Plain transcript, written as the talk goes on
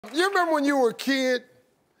You remember when you were a kid,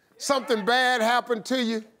 something bad happened to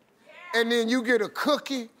you, and then you get a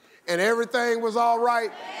cookie and everything was all right?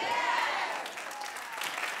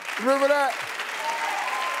 Remember that?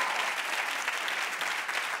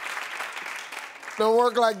 Don't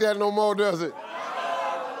work like that no more, does it?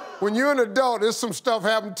 When you're an adult, there's some stuff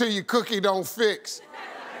happened to you, cookie don't fix.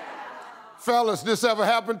 Fellas, this ever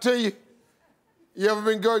happened to you? You ever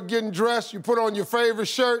been getting dressed, you put on your favorite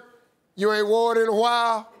shirt, you ain't wore it in a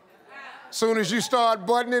while? Soon as you start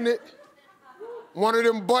buttoning it, one of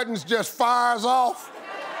them buttons just fires off.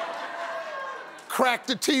 Crack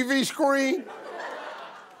the TV screen.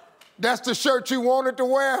 That's the shirt you wanted to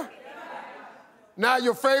wear. Now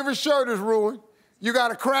your favorite shirt is ruined. You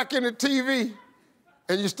got a crack in the TV,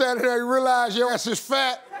 and you standing there, you realize your ass is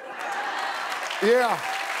fat. Yeah.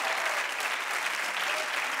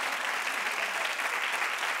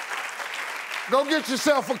 Go get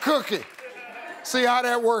yourself a cookie. See how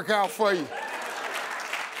that work out for you.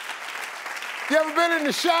 You ever been in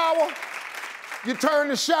the shower? You turn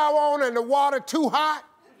the shower on and the water too hot?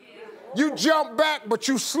 You jump back, but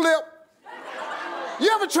you slip? You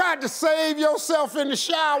ever tried to save yourself in the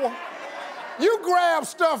shower? You grab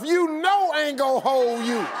stuff you know ain't gonna hold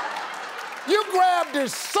you. You grab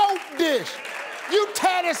this soap dish. You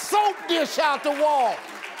tear the soap dish out the wall.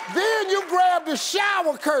 Then you grab the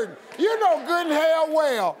shower curtain. You know good and hell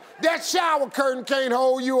well that shower curtain can't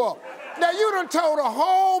hold you up. Now you done tore the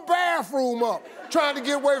whole bathroom up trying to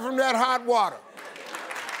get away from that hot water.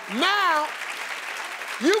 Now,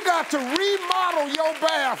 you got to remodel your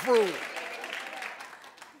bathroom.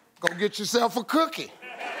 Go get yourself a cookie.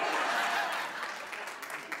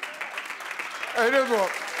 Hey, this one.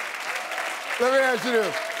 Let me ask you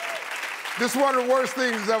this. This is one of the worst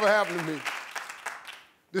things that's ever happened to me.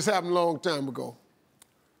 This happened a long time ago.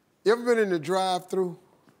 You ever been in the drive-thru?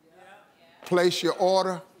 Place your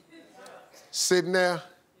order, sitting there,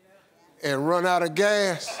 and run out of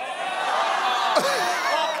gas?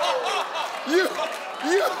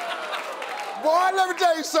 Boy, let me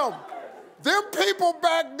tell you something. Them people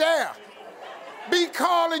back there be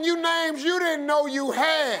calling you names you didn't know you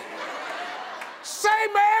had. Say,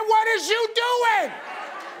 man, what is you doing?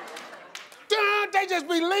 They just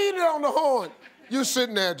be leaning on the horn. You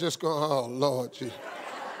sitting there just going, oh, Lord, gee.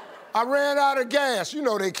 I ran out of gas. You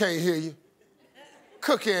know they can't hear you.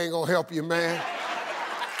 Cookie ain't gonna help you, man.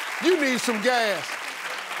 You need some gas.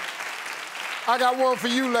 I got one for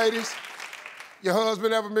you, ladies. Your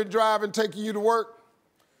husband ever been driving, taking you to work?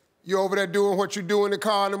 You over there doing what you do in the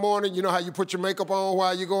car in the morning? You know how you put your makeup on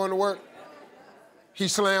while you're going to work? He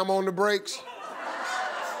slam on the brakes.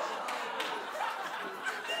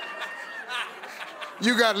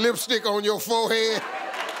 You got lipstick on your forehead.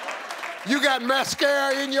 You got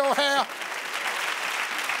mascara in your hair.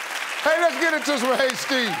 Hey, let's get into some Hey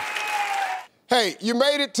Steve. Hey, you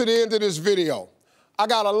made it to the end of this video. I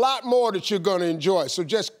got a lot more that you're gonna enjoy, so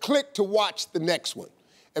just click to watch the next one.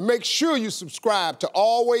 And make sure you subscribe to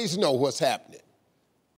always know what's happening.